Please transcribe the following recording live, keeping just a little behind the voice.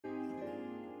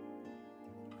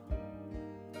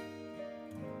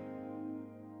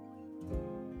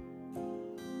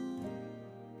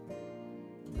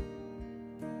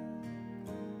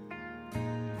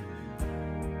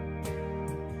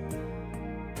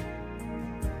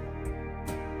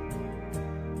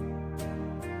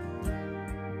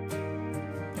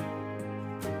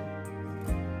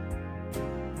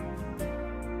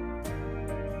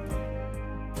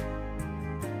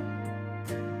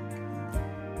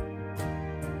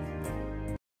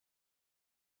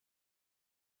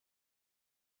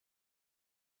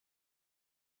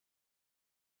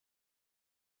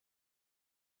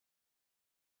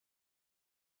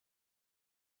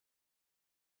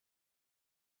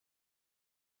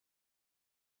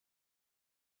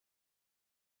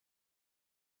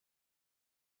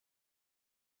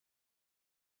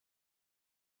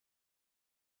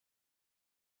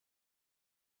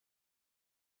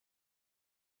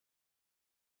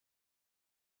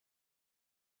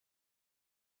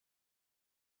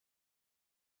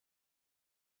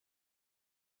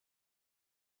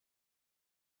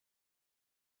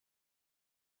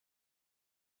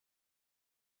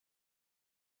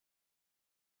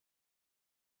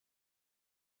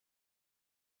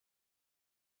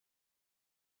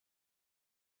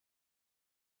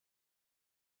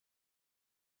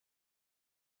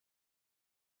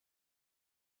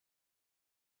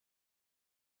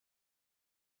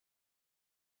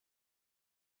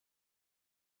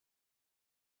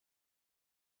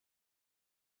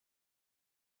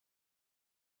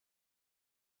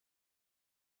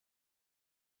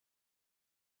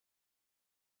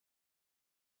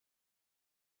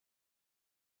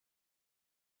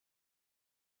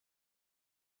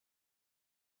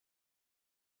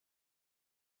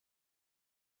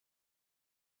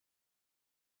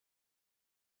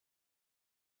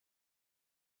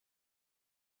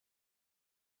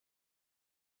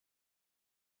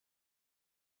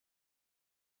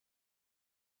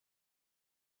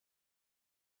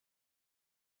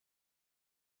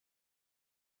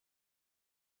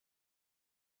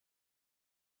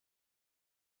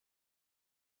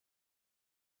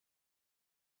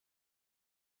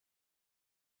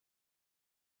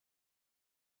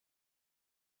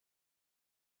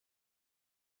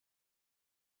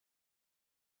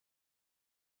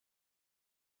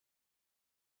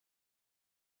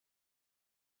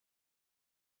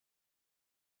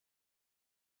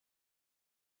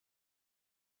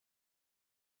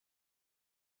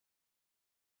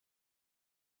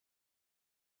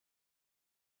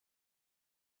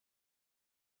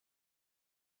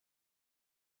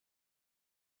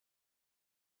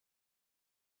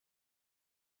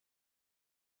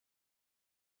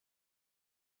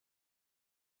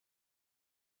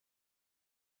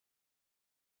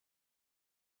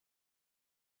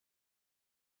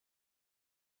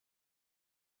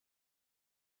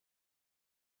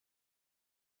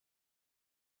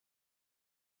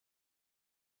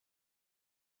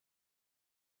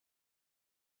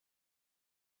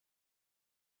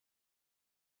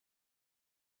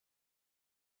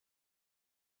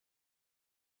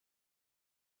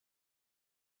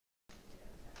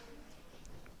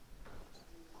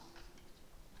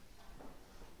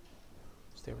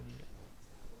Stay when you get.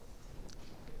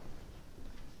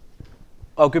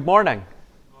 Well, good morning.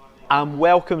 And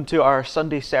welcome to our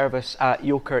Sunday service at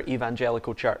Yoker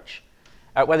Evangelical Church.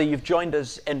 Whether you've joined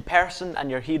us in person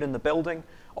and you're here in the building,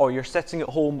 or you're sitting at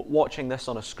home watching this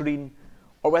on a screen,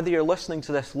 or whether you're listening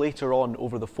to this later on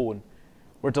over the phone,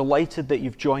 we're delighted that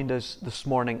you've joined us this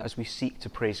morning as we seek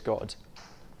to praise God.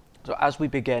 So as we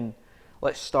begin,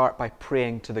 let's start by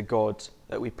praying to the God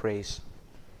that we praise.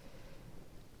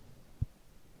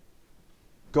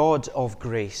 God of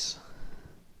grace,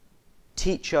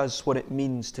 teach us what it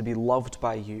means to be loved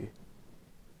by you,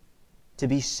 to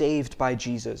be saved by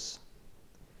Jesus,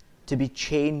 to be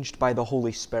changed by the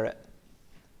Holy Spirit,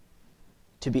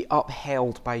 to be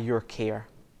upheld by your care.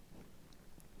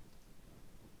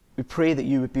 We pray that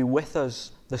you would be with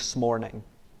us this morning.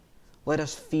 Let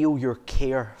us feel your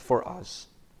care for us.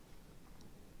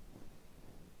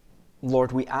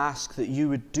 Lord, we ask that you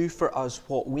would do for us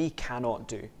what we cannot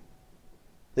do,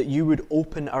 that you would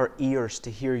open our ears to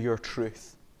hear your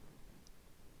truth.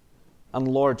 And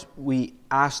Lord, we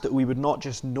ask that we would not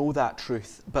just know that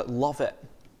truth, but love it.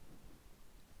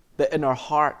 That in our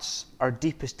hearts, our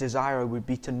deepest desire would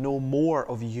be to know more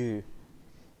of you.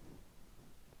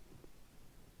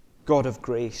 God of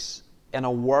grace, in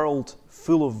a world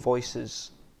full of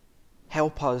voices,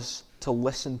 help us to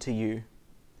listen to you.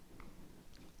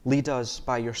 Lead us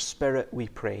by your Spirit, we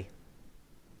pray.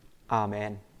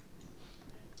 Amen.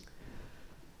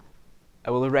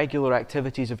 Well, the regular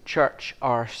activities of church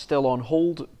are still on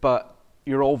hold, but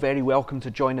you're all very welcome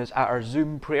to join us at our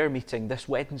Zoom prayer meeting this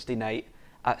Wednesday night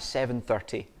at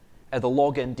 7:30. The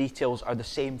login details are the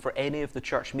same for any of the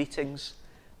church meetings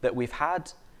that we've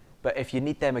had, but if you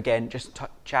need them again, just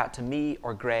chat to me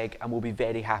or Greg and we'll be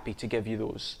very happy to give you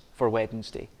those for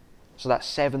Wednesday. So that's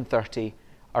 7:30,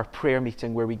 our prayer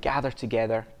meeting where we gather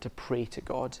together to pray to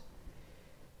God.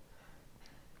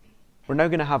 We're now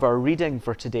going to have our reading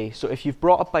for today. So if you've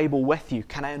brought a Bible with you,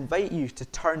 can I invite you to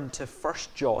turn to 1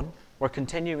 John. We're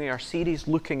continuing our series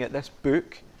looking at this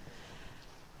book.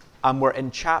 And we're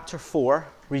in chapter 4,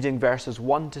 reading verses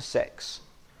 1 to 6.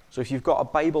 So if you've got a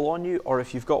Bible on you, or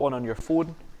if you've got one on your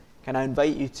phone, can I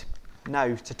invite you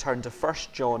now to turn to 1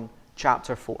 John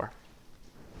chapter 4.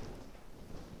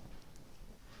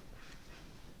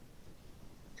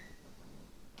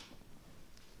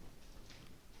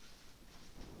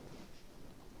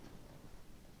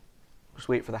 Just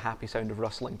wait for the happy sound of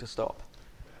rustling to stop.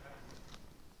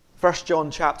 1 John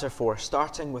chapter 4,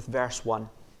 starting with verse 1.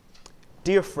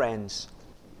 Dear friends,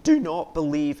 do not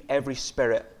believe every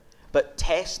spirit, but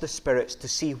test the spirits to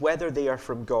see whether they are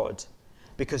from God,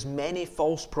 because many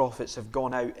false prophets have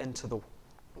gone out into the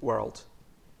world.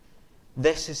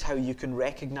 This is how you can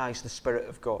recognize the Spirit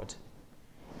of God.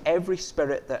 Every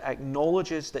spirit that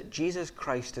acknowledges that Jesus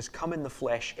Christ has come in the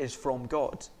flesh is from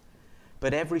God.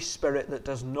 But every spirit that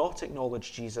does not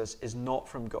acknowledge Jesus is not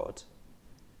from God.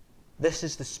 This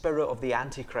is the spirit of the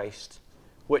Antichrist,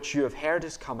 which you have heard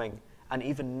is coming, and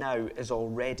even now is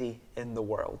already in the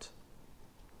world.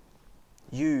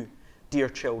 You, dear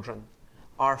children,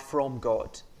 are from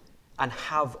God, and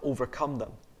have overcome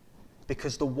them,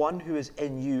 because the one who is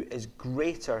in you is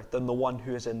greater than the one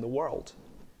who is in the world.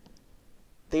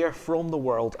 They are from the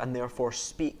world, and therefore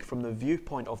speak from the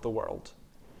viewpoint of the world,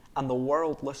 and the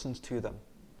world listens to them.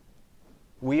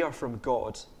 We are from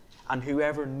God, and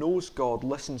whoever knows God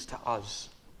listens to us.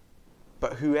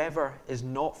 But whoever is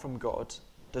not from God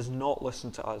does not listen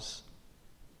to us.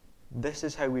 This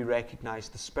is how we recognize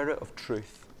the spirit of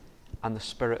truth and the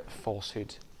spirit of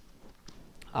falsehood.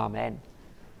 Amen.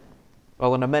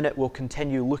 Well, in a minute we'll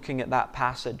continue looking at that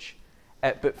passage.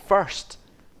 But first,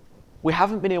 we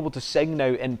haven't been able to sing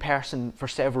now in person for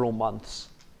several months.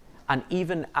 And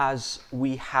even as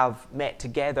we have met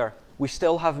together, we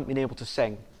still haven't been able to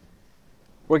sing.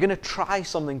 We're going to try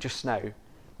something just now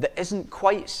that isn't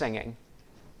quite singing,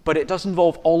 but it does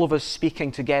involve all of us speaking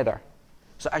together.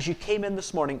 So as you came in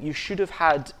this morning, you should have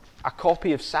had a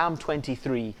copy of Psalm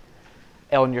 23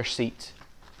 on your seat.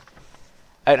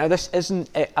 Now this isn't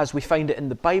as we find it in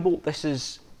the Bible. This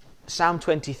is Psalm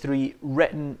 23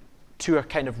 written to a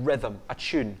kind of rhythm, a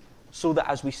tune, so that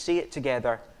as we say it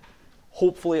together,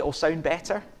 hopefully it'll sound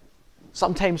better.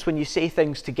 Sometimes when you say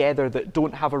things together that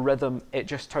don't have a rhythm, it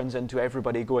just turns into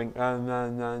everybody going, nah, nah,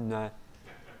 nah, nah.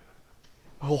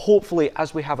 Well, hopefully,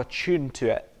 as we have a tune to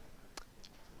it,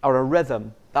 or a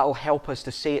rhythm, that'll help us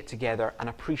to say it together and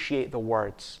appreciate the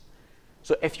words.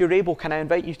 So if you're able, can I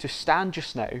invite you to stand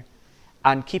just now,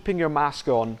 and keeping your mask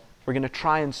on, we're going to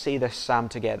try and say this psalm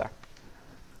together.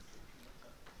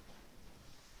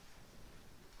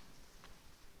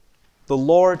 The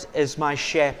Lord is my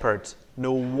shepherd,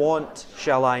 no want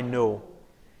shall I know.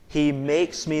 He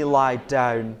makes me lie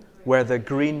down where the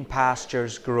green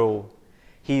pastures grow.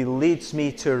 He leads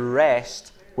me to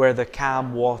rest where the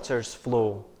calm waters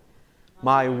flow.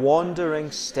 My wandering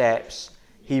steps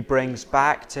he brings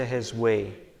back to his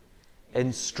way,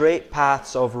 in straight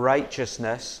paths of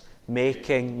righteousness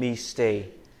making me stay.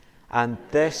 And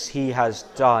this he has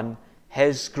done,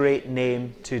 his great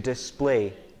name to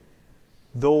display.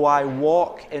 Though I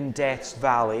walk in death's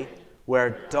valley,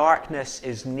 where darkness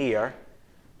is near,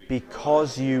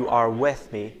 because you are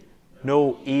with me,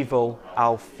 no evil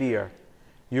I'll fear.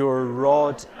 Your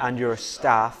rod and your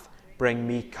staff bring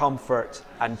me comfort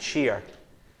and cheer.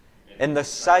 In the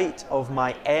sight of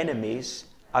my enemies,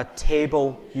 a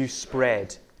table you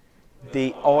spread.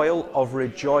 The oil of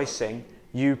rejoicing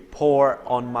you pour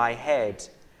on my head.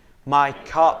 My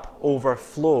cup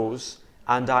overflows,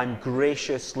 and I'm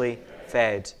graciously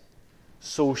fed.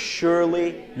 So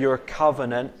surely your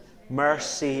covenant,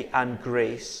 mercy, and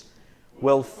grace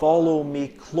will follow me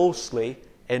closely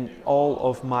in all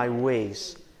of my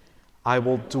ways. I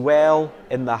will dwell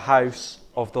in the house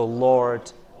of the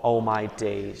Lord all my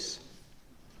days.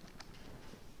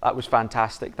 That was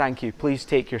fantastic. Thank you. Please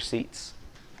take your seats.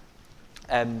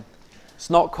 It's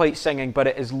not quite singing, but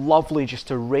it is lovely just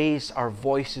to raise our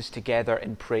voices together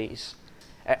in praise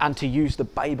and to use the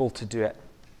Bible to do it.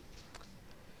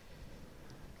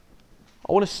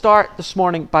 I want to start this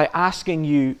morning by asking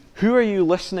you, who are you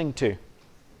listening to?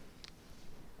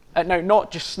 Now,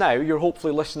 not just now, you're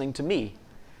hopefully listening to me,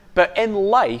 but in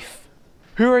life,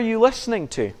 who are you listening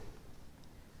to?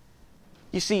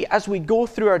 You see, as we go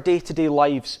through our day-to-day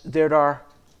lives, there are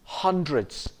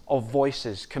hundreds of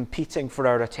voices competing for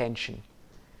our attention.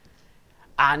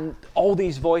 And all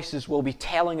these voices will be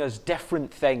telling us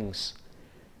different things,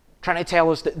 trying to tell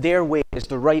us that their way is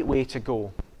the right way to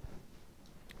go.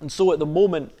 And so at the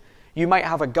moment, you might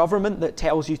have a government that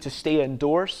tells you to stay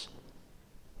indoors,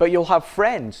 but you'll have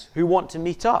friends who want to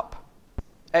meet up.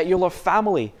 You'll have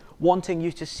family wanting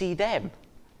you to see them.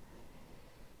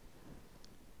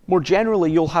 More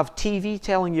generally, you'll have TV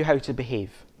telling you how to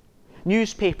behave,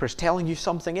 newspapers telling you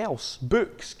something else,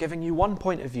 books giving you one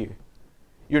point of view,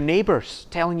 your neighbours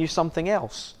telling you something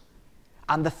else,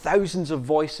 and the thousands of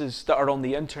voices that are on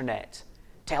the internet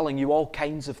telling you all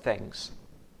kinds of things.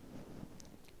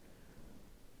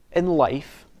 In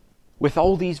life, with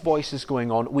all these voices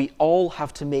going on, we all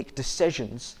have to make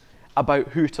decisions about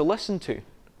who to listen to,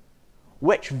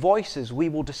 which voices we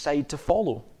will decide to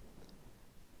follow.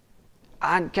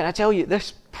 And can I tell you,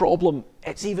 this problem,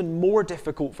 it's even more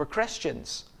difficult for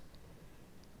Christians.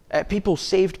 People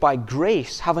saved by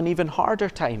grace have an even harder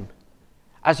time,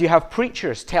 as you have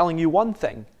preachers telling you one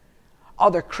thing,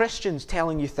 other Christians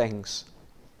telling you things.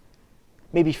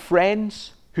 Maybe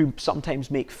friends who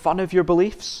sometimes make fun of your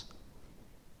beliefs.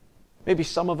 Maybe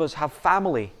some of us have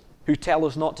family who tell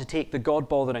us not to take the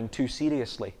God-bothering too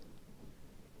seriously.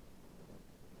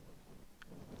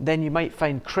 Then you might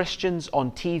find Christians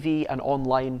on TV and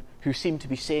online who seem to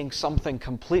be saying something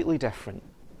completely different.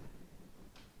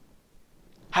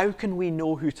 How can we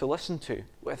know who to listen to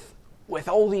with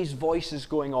all these voices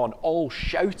going on, all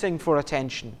shouting for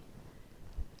attention?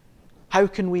 How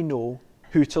can we know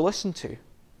who to listen to?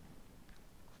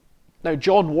 Now,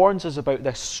 John warns us about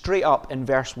this straight up in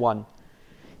verse 1.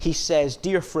 He says,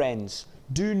 "Dear friends,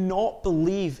 do not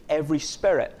believe every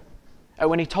spirit." And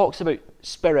when he talks about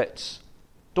spirits,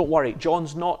 don't worry,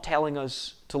 John's not telling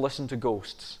us to listen to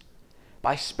ghosts.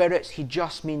 By spirits, he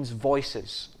just means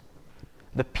voices.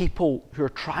 The people who are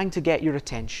trying to get your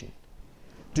attention.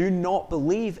 Do not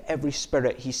believe every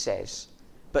spirit, he says,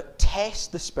 but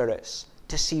test the spirits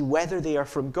to see whether they are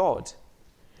from God,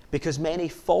 because many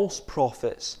false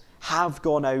prophets have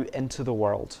gone out into the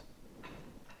world.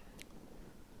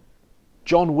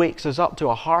 John wakes us up to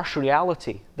a harsh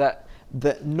reality that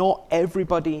not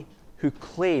everybody who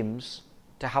claims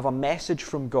to have a message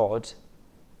from God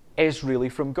is really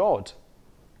from God.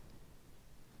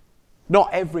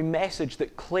 Not every message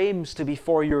that claims to be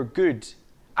for your good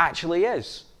actually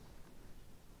is.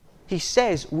 He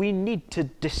says we need to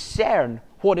discern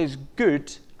what is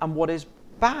good and what is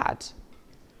bad.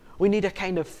 We need a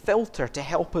kind of filter to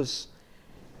help us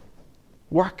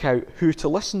work out who to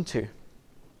listen to.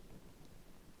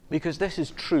 Because this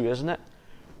is true, isn't it?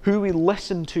 Who we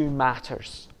listen to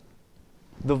matters.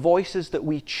 The voices that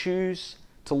we choose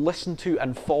to listen to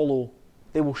and follow,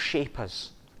 they will shape us.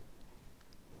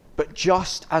 But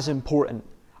just as important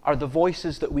are the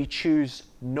voices that we choose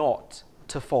not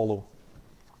to follow.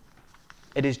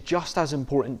 It is just as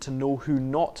important to know who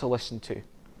not to listen to.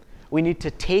 We need to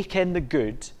take in the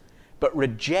good, but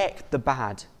reject the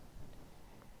bad.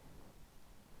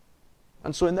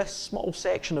 And so in this small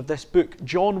section of this book,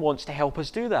 John wants to help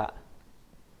us do that.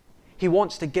 He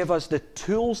wants to give us the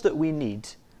tools that we need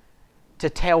to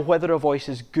tell whether a voice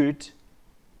is good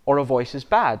or a voice is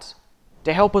bad.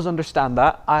 To help us understand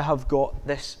that, I have got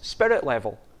this spirit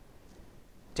level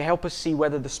to help us see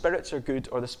whether the spirits are good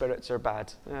or the spirits are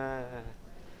bad.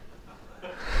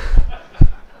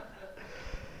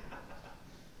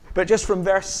 But just from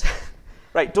verse...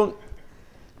 Right, don't...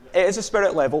 It is a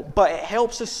spirit level, but it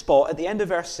helps us spot at the end of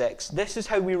verse 6, this is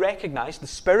how we recognize the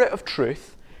spirit of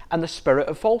truth and the spirit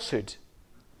of falsehood.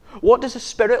 What does a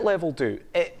spirit level do?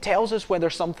 It tells us whether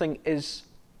something is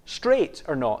straight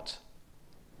or not.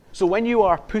 So when you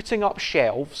are putting up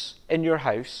shelves in your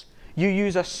house, you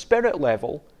use a spirit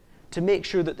level to make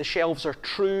sure that the shelves are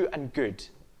true and good.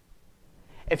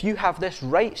 If you have this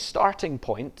right starting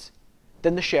point,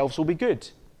 then the shelves will be good.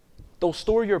 They'll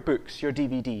store your books, your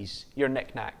DVDs, your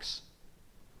knickknacks.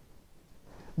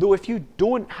 Though if you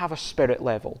don't have a spirit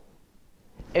level,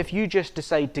 if you just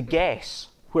decide to guess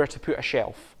where to put a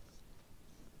shelf,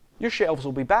 your shelves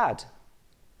will be bad.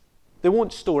 They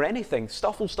won't store anything.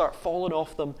 Stuff will start falling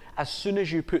off them as soon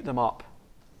as you put them up.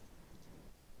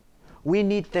 We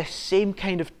need this same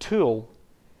kind of tool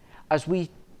as we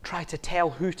try to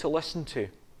tell who to listen to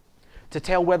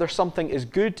tell whether something is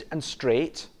good and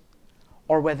straight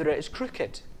or whether it is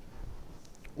crooked.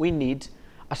 We need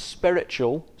a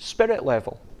spiritual spirit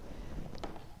level.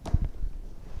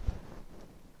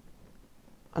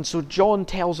 And so John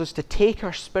tells us to take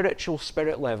our spiritual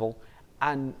spirit level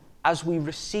and as we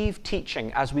receive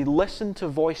teaching, as we listen to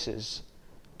voices,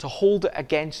 to hold it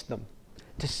against them,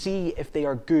 to see if they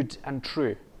are good and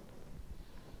true.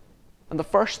 And the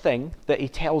first thing that he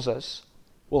tells us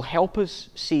will help us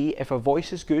see if a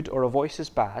voice is good or a voice is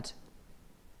bad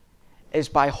is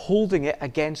by holding it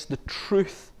against the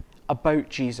truth about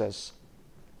Jesus.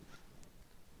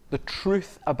 The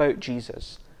truth about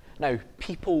Jesus. Now,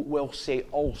 people will say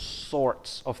all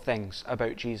sorts of things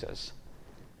about Jesus.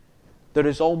 There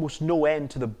is almost no end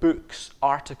to the books,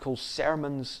 articles,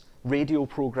 sermons, radio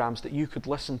programs that you could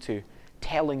listen to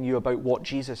telling you about what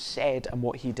Jesus said and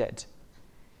what he did.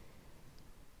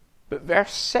 But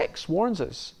verse 6 warns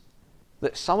us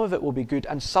that some of it will be good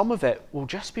and some of it will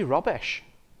just be rubbish.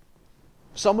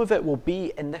 Some of it will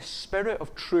be in this spirit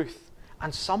of truth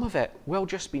and some of it will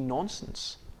just be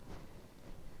nonsense.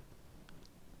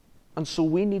 And so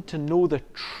we need to know the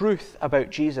truth about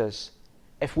Jesus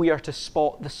if we are to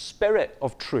spot the spirit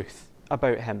of truth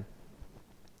about him.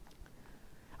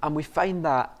 And we find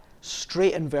that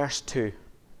straight in verse 2,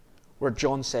 where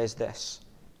John says this.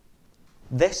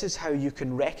 This is how you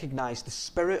can recognize the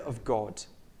Spirit of God.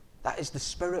 That is the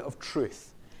Spirit of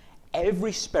truth.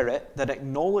 Every spirit that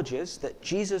acknowledges that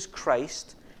Jesus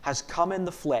Christ has come in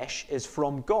the flesh is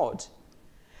from God.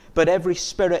 But every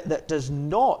spirit that does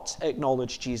not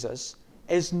acknowledge Jesus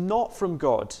is not from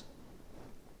God.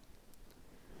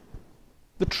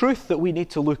 The truth that we need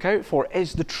to look out for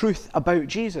is the truth about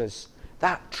Jesus.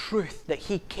 That truth that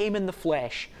he came in the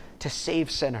flesh to save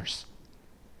sinners.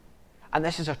 And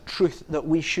this is a truth that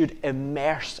we should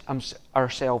immerse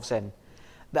ourselves in.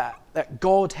 That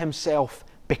God himself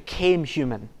became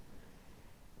human.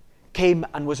 Came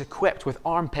and was equipped with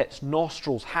armpits,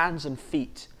 nostrils, hands and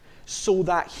feet so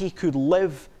that he could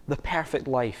live the perfect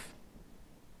life.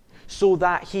 So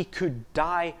that he could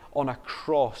die on a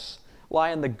cross,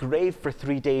 lie in the grave for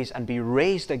 3 days and be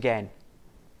raised again.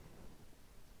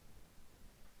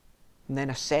 And then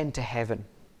ascend to heaven.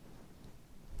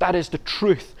 That is the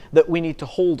truth that we need to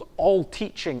hold all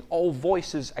teaching, all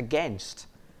voices against.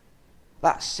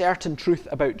 That certain truth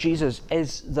about Jesus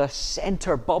is the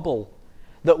center bubble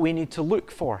that we need to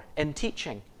look for in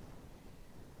teaching.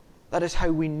 That is how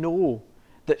we know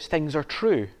that things are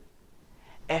true.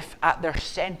 If at their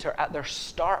center, at their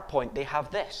start point, they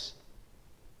have this: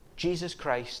 Jesus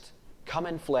Christ come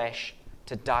in flesh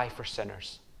to die for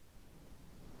sinners.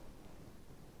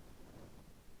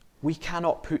 We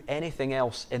cannot put anything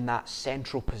else in that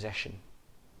central position.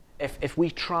 If we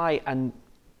try and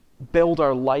build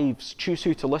our lives, choose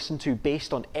who to listen to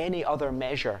based on any other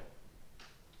measure,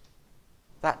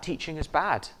 that teaching is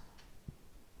bad.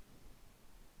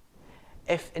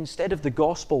 If instead of the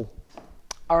gospel,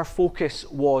 our focus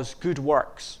was good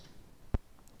works,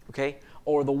 okay,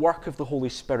 or the work of the Holy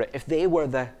Spirit, if they were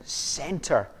the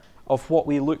center of what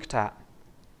we looked at,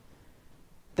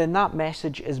 then that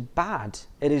message is bad.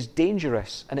 It is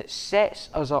dangerous, and it sets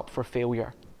us up for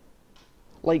failure.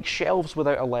 Like shelves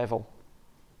without a level.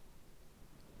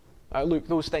 Now look,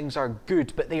 those things are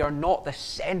good, but they are not the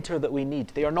center that we need.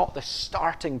 They are not the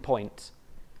starting point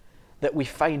that we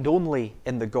find only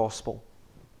in the gospel.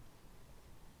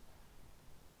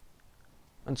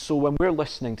 And so when we're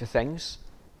listening to things,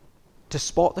 to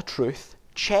spot the truth,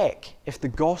 check if the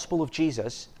gospel of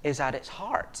Jesus is at its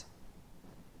heart.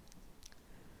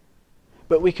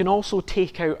 But we can also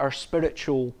take out our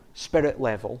spiritual spirit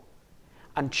level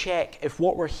and check if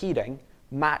what we're hearing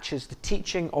matches the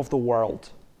teaching of the world.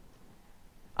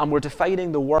 And we're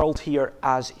defining the world here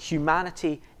as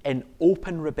humanity in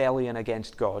open rebellion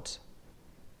against God,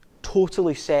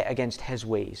 totally set against his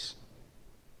ways.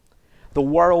 The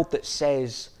world that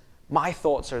says, my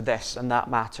thoughts are this and that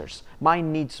matters. My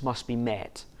needs must be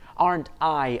met. Aren't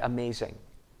I amazing?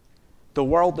 The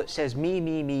world that says,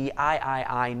 me,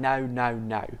 I,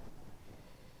 now.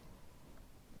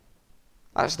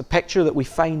 That's the picture that we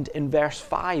find in verse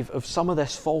 5 of some of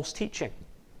this false teaching.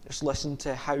 Just listen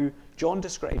to how John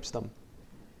describes them.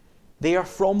 They are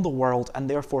from the world and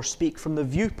therefore speak from the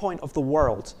viewpoint of the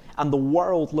world, and the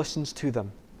world listens to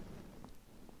them.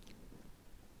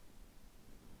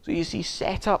 So you see,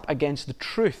 set up against the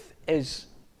truth is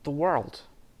the world.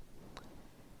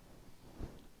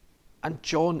 And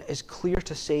John is clear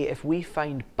to say if we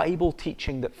find Bible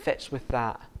teaching that fits with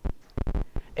that,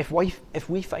 if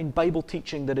we find Bible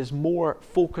teaching that is more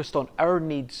focused on our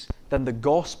needs than the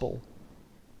gospel,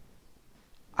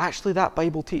 actually that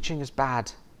Bible teaching is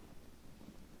bad.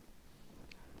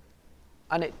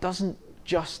 And it doesn't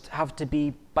just have to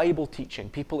be Bible teaching,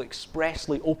 people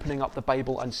expressly opening up the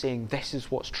Bible and saying this is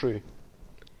what's true.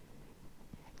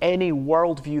 Any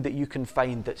worldview that you can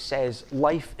find that says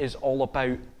life is all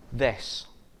about this,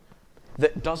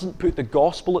 that doesn't put the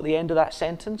gospel at the end of that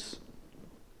sentence,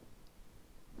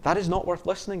 that is not worth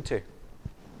listening to.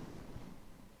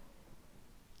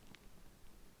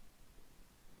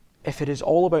 If it is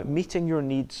all about meeting your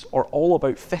needs or all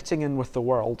about fitting in with the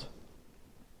world,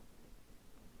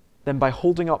 then by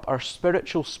holding up our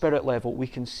spiritual spirit level, we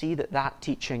can see that that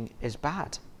teaching is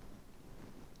bad.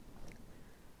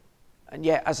 And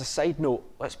yet, as a side note,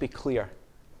 let's be clear,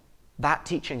 that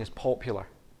teaching is popular.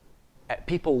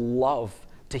 People love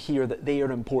to hear that they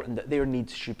are important, that their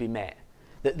needs should be met,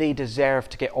 that they deserve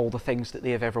to get all the things that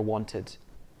they have ever wanted.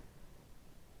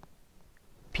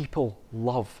 People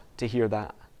love to hear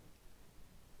that.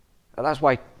 And that's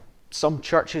why some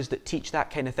churches that teach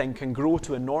that kind of thing can grow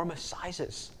to enormous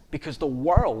sizes, because the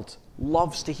world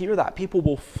loves to hear that. People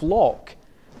will flock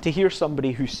to hear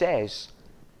somebody who says,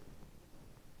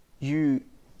 you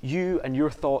and your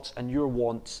thoughts and your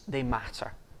wants, they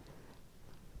matter.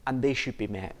 And they should be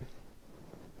met.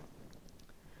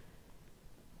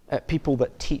 People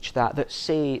that teach that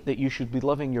say that you should be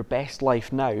living your best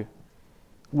life now,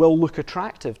 will look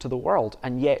attractive to the world.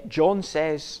 And yet John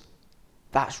says,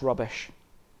 that's rubbish.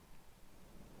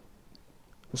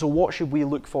 And so what should we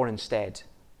look for instead?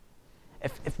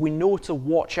 If we know to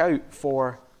watch out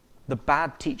for the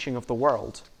bad teaching of the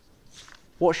world,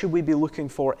 what should we be looking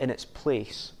for in its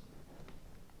place?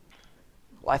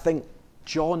 Well, I think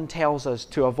John tells us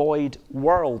to avoid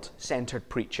world-centered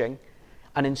preaching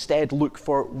and instead look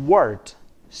for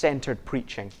word-centered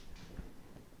preaching.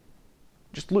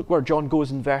 Just look where John goes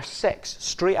in verse 6.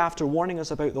 Straight after warning us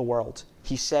about the world,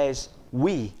 he says,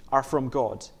 we are from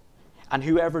God, and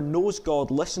whoever knows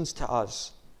God listens to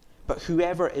us. But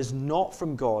whoever is not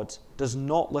from God does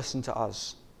not listen to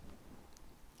us.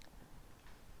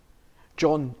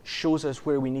 John shows us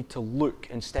where we need to look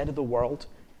instead of the world.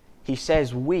 He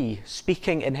says we,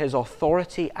 speaking in his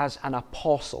authority as an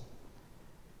apostle.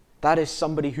 That is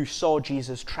somebody who saw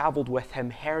Jesus, travelled with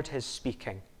him, heard his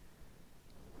speaking,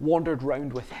 wandered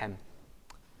round with him.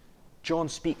 John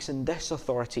speaks in this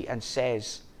authority and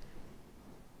says,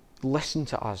 listen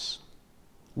to us.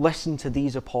 Listen to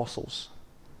these apostles.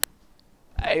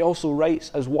 He also writes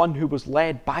as one who was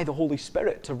led by the Holy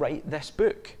Spirit to write this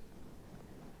book.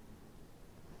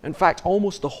 In fact,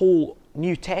 almost the whole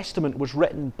New Testament was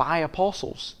written by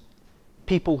apostles,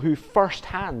 people who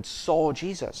firsthand saw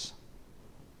Jesus.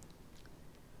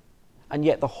 And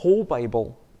yet the whole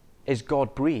Bible is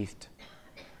God-breathed.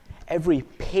 Every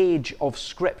page of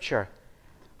Scripture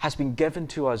has been given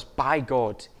to us by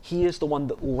God. He is the one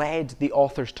that led the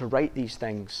authors to write these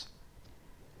things.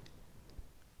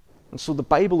 And so the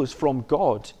Bible is from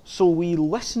God, so we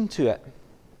listen to it.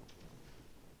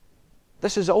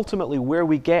 This is ultimately where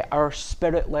we get our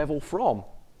spirit level from.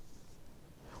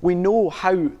 We know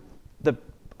how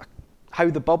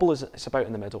the bubble is, it's about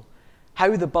in the middle,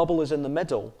 how the bubble is in the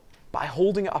middle by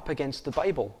holding it up against the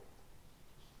Bible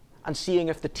and seeing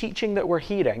if the teaching that we're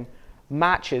hearing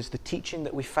matches the teaching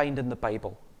that we find in the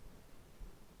Bible.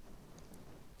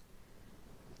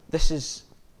 This is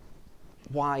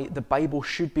why the Bible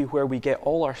should be where we get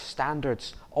all our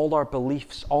standards, all our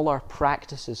beliefs, all our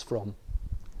practices from.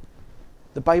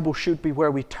 The Bible should be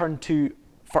where we turn to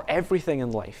for everything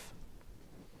in life.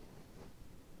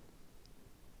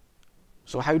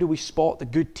 So how do we spot the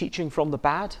good teaching from the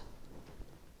bad?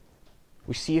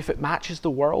 We see if it matches the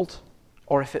world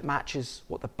or if it matches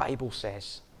what the Bible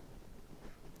says.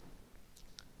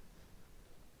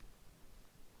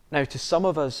 Now, to some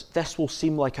of us, this will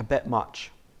seem like a bit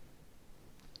much.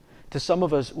 To some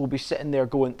of us, we'll be sitting there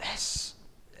going, this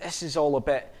is all a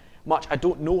bit much. I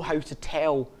don't know how to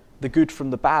tell the good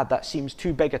from the bad. That seems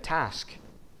too big a task.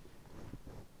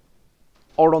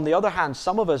 Or on the other hand,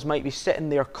 some of us might be sitting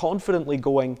there confidently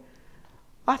going,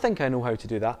 I think I know how to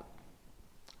do that.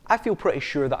 I feel pretty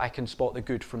sure that I can spot the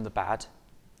good from the bad.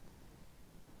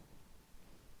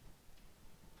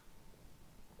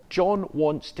 John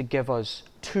wants to give us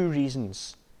two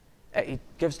reasons. He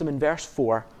gives them in verse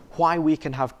 4, why we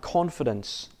can have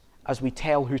confidence as we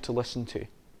tell who to listen to.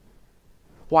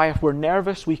 Why if we're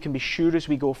nervous, we can be sure as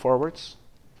we go forwards.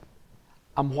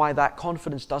 And why that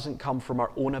confidence doesn't come from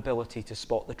our own ability to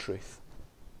spot the truth.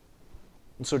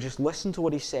 And so just listen to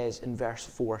what he says in verse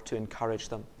 4 to encourage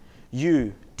them.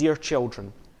 You, dear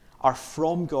children, are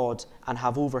from God and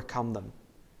have overcome them,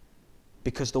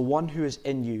 because the one who is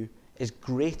in you is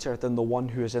greater than the one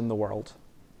who is in the world.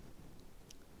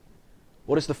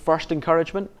 What is the first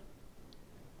encouragement?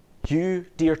 You,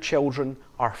 dear children,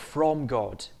 are from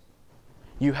God.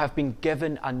 You have been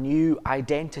given a new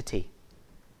identity.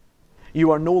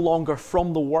 You are no longer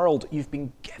from the world. You've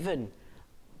been given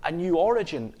a new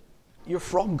origin. You're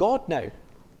from God now.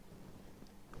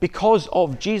 Because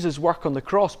of Jesus' work on the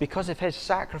cross, because of his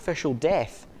sacrificial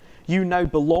death, you now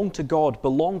belong to God,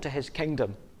 belong to his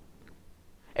kingdom.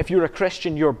 If you're a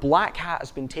Christian, your black hat has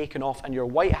been taken off and your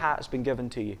white hat has been given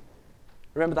to you.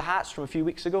 Remember the hats from a few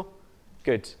weeks ago?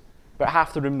 Good. About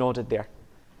half the room nodded there.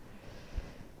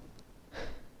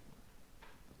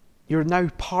 You're now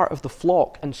part of the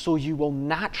flock, and so you will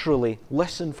naturally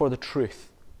listen for the truth.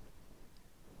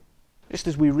 Just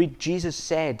as we read, Jesus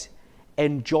said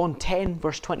in John 10,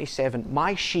 verse 27,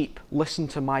 my sheep listen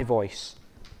to my voice.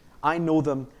 I know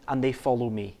them and they follow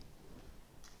me.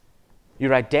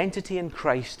 Your identity in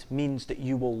Christ means that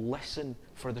you will listen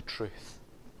for the truth.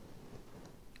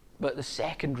 But the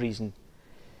second reason,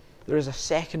 there is a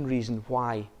second reason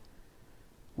why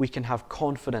we can have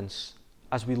confidence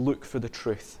as we look for the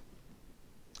truth.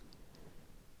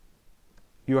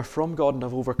 You are from God and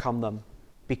have overcome them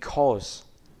because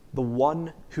the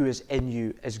one who is in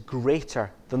you is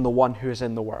greater than the one who is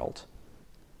in the world.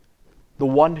 The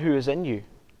one who is in you.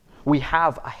 We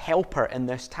have a helper in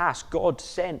this task. God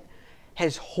sent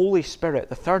his Holy Spirit,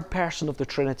 the third person of the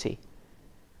Trinity,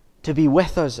 to be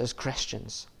with us as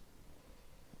Christians,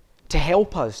 to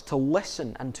help us to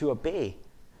listen and to obey.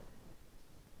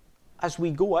 As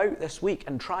we go out this week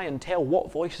and try and tell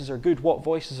what voices are good, what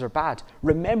voices are bad,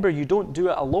 remember you don't do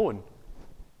it alone.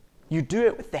 You do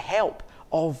it with the help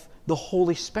of the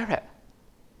Holy Spirit.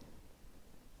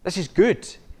 This is good.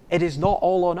 It is not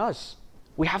all on us.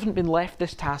 We haven't been left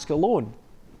this task alone.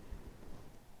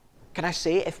 Can I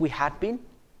say, if we had been,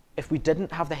 if we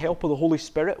didn't have the help of the Holy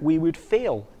Spirit, we would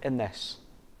fail in this.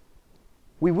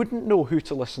 We wouldn't know who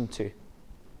to listen to.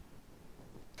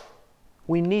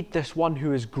 We need this one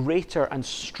who is greater and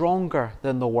stronger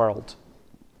than the world,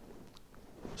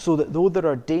 so that though there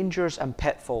are dangers and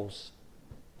pitfalls,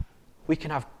 we can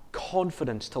have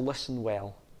confidence to listen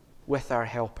well with our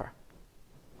helper.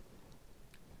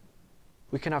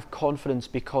 We can have confidence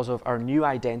because of our new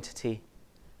identity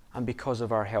and because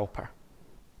of our helper.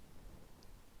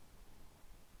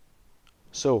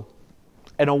 So,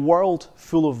 in a world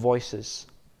full of voices,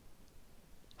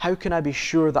 how can I be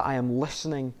sure that I am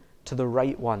listening to the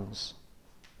right ones?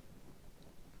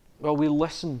 Well, we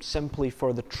listen simply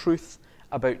for the truth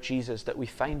about Jesus that we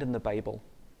find in the Bible.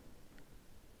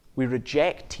 We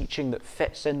reject teaching that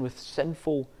fits in with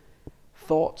sinful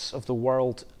thoughts of the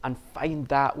world and find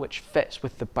that which fits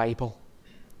with the Bible.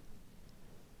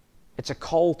 It's a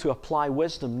call to apply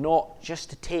wisdom, not just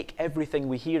to take everything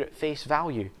we hear at face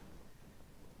value,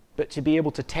 but to be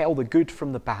able to tell the good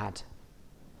from the bad.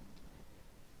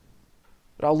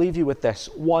 But I'll leave you with this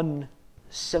one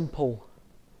simple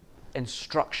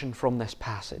instruction from this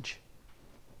passage.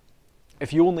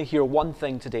 If you only hear one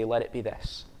thing today, let it be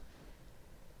this.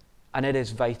 And it is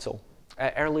vital.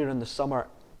 Earlier in the summer,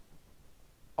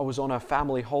 I was on a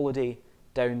family holiday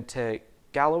down to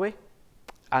Galloway.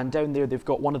 And down there, they've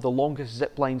got one of the longest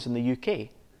zip lines in the UK.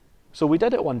 So we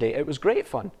did it one day. It was great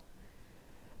fun.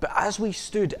 But as we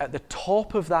stood at the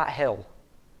top of that hill,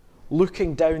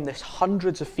 looking down this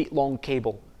hundreds of feet long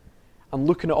cable and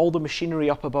looking at all the machinery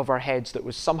up above our heads that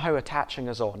was somehow attaching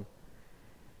us on,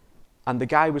 and the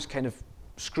guy was kind of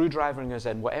screwdrivering us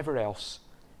in, whatever else,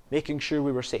 making sure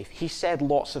we were safe. He said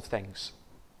lots of things.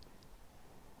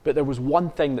 But there was one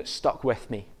thing that stuck with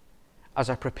me as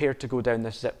I prepared to go down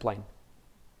this zip line.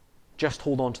 Just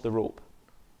hold on to the rope.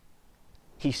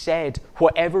 He said,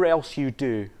 whatever else you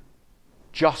do,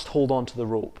 just hold on to the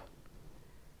rope.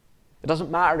 It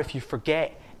doesn't matter if you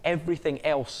forget everything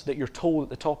else that you're told at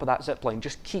the top of that zip line.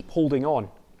 Just keep holding on.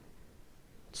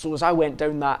 So as I went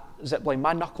down that zip line,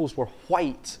 my knuckles were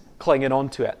white clinging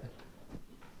onto it.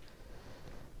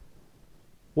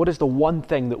 What is the one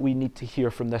thing that we need to hear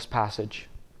from this passage?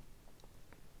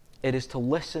 It is to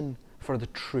listen for the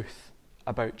truth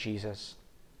about Jesus.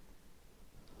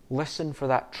 Listen for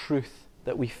that truth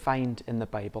that we find in the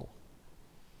Bible.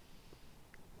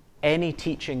 Any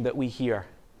teaching that we hear,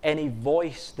 any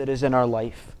voice that is in our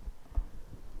life,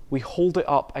 we hold it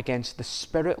up against the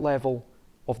spirit level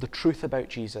of the truth about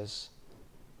Jesus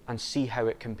and see how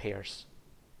it compares.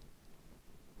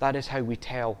 That is how we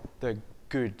tell the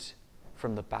good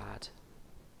from the bad.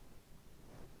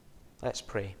 Let's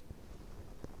pray.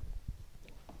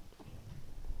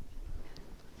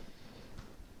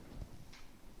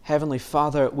 Heavenly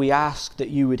Father, we ask that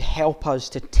you would help us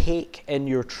to take in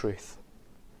your truth.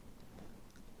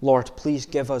 Lord, please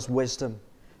give us wisdom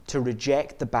to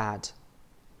reject the bad,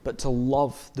 but to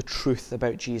love the truth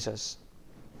about Jesus.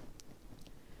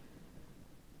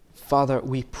 Father,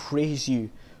 we praise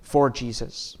you for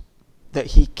Jesus, that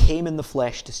he came in the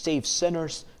flesh to save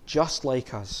sinners just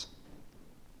like us.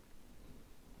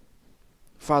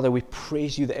 Father, we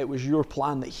praise you that it was your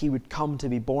plan that he would come to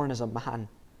be born as a man,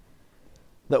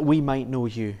 that we might know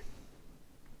you.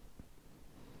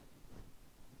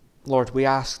 Lord, we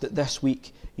ask that this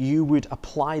week you would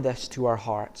apply this to our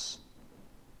hearts.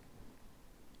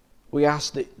 We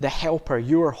ask that the Helper,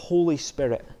 your Holy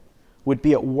Spirit, would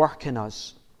be at work in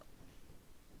us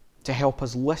to help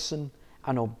us listen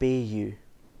and obey you.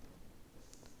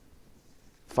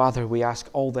 Father, we ask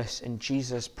all this in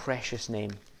Jesus' precious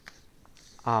name.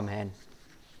 Amen.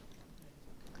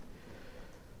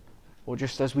 Well,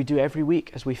 just as we do every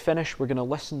week, as we finish, we're going to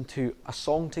listen to a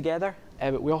song together,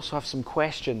 but we also have some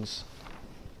questions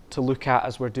to look at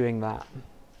as we're doing that.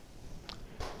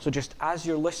 So just as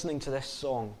you're listening to this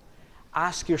song,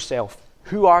 ask yourself,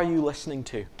 who are you listening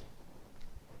to?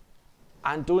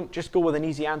 And don't just go with an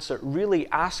easy answer. Really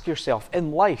ask yourself,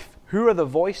 in life, who are the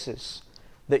voices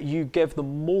that you give the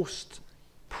most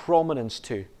prominence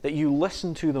to, that you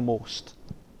listen to the most?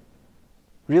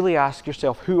 Really ask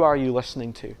yourself, who are you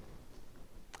listening to?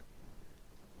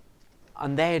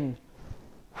 And then,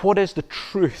 what is the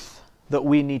truth that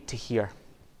we need to hear?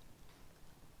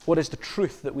 What is the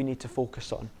truth that we need to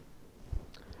focus on?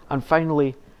 And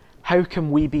finally, how can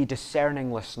we be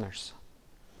discerning listeners?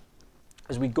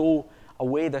 As we go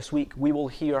away this week, we will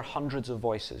hear hundreds of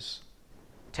voices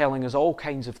telling us all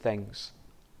kinds of things.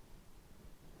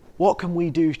 What can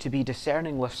we do to be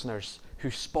discerning listeners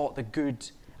who spot the good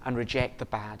and reject the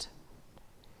bad?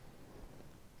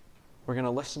 We're going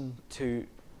to listen to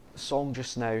the song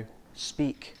just now,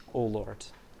 Speak, O Lord.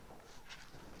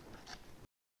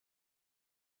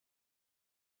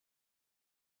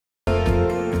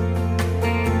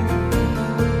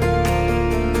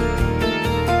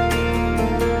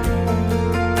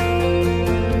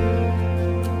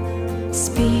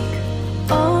 Speak,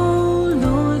 O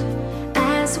Lord,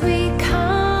 as we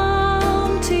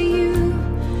come to you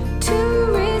to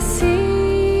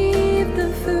receive the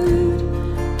food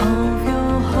of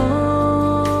your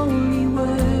holy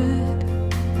word.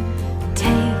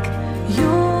 Take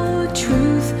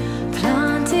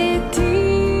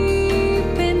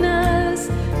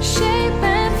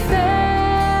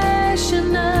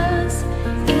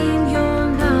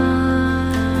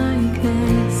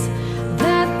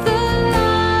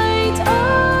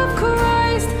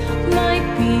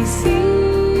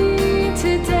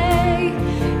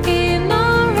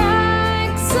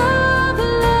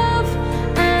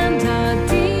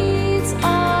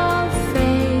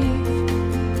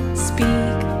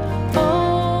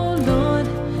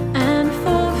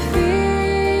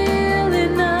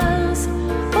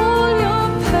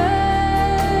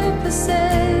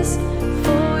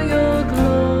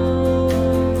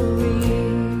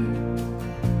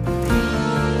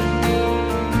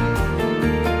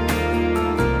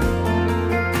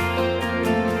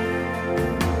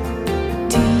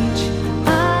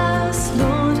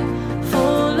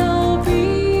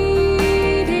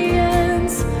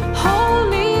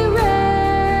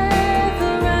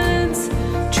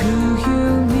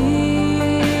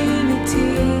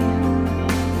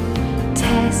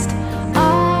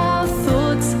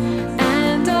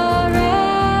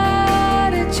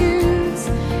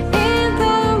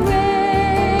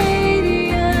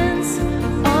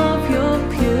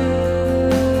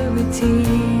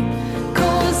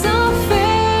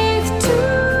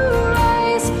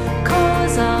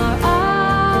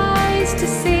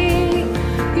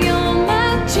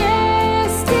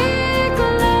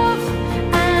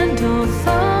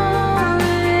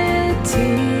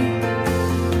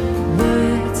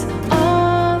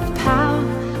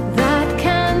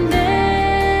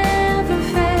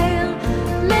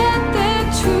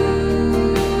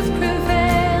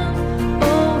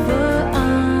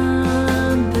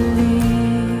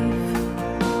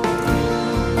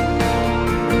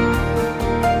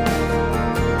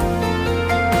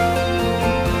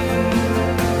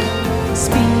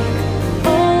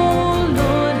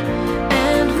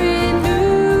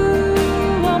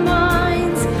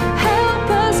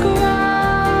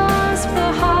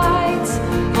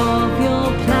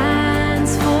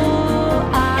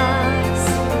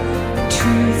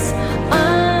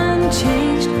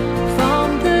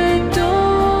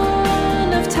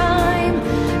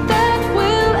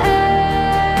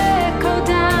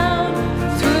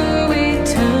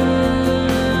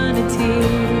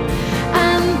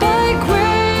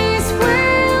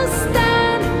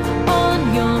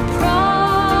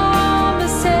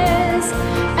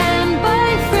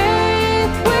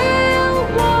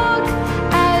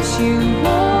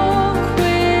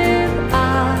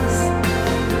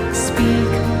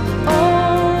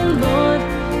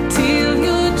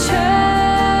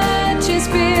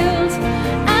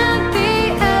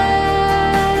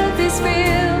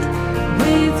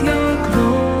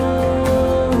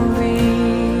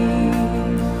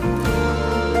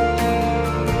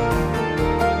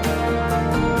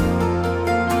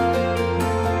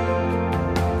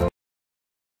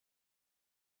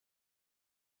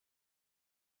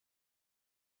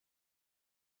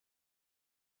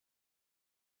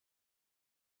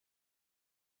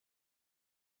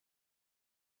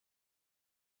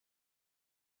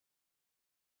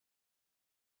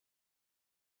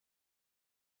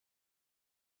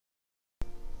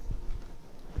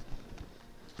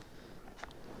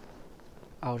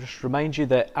I'll just remind you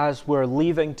that as we're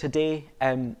leaving today,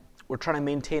 we're trying to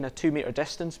maintain a 2-metre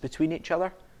distance between each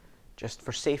other, just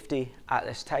for safety at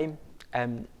this time.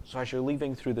 So as you're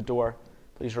leaving through the door,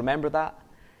 please remember that.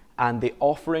 And the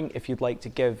offering, if you'd like to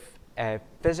give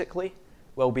physically,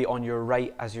 will be on your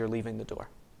right as you're leaving the door.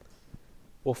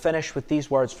 We'll finish with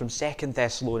these words from 2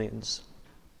 Thessalonians.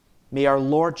 May our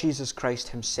Lord Jesus Christ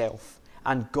himself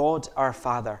and God our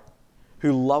Father,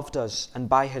 who loved us and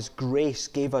by his grace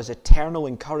gave us eternal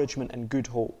encouragement and good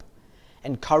hope,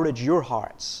 encourage your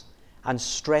hearts and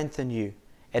strengthen you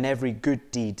in every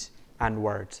good deed and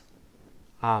word.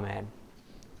 Amen.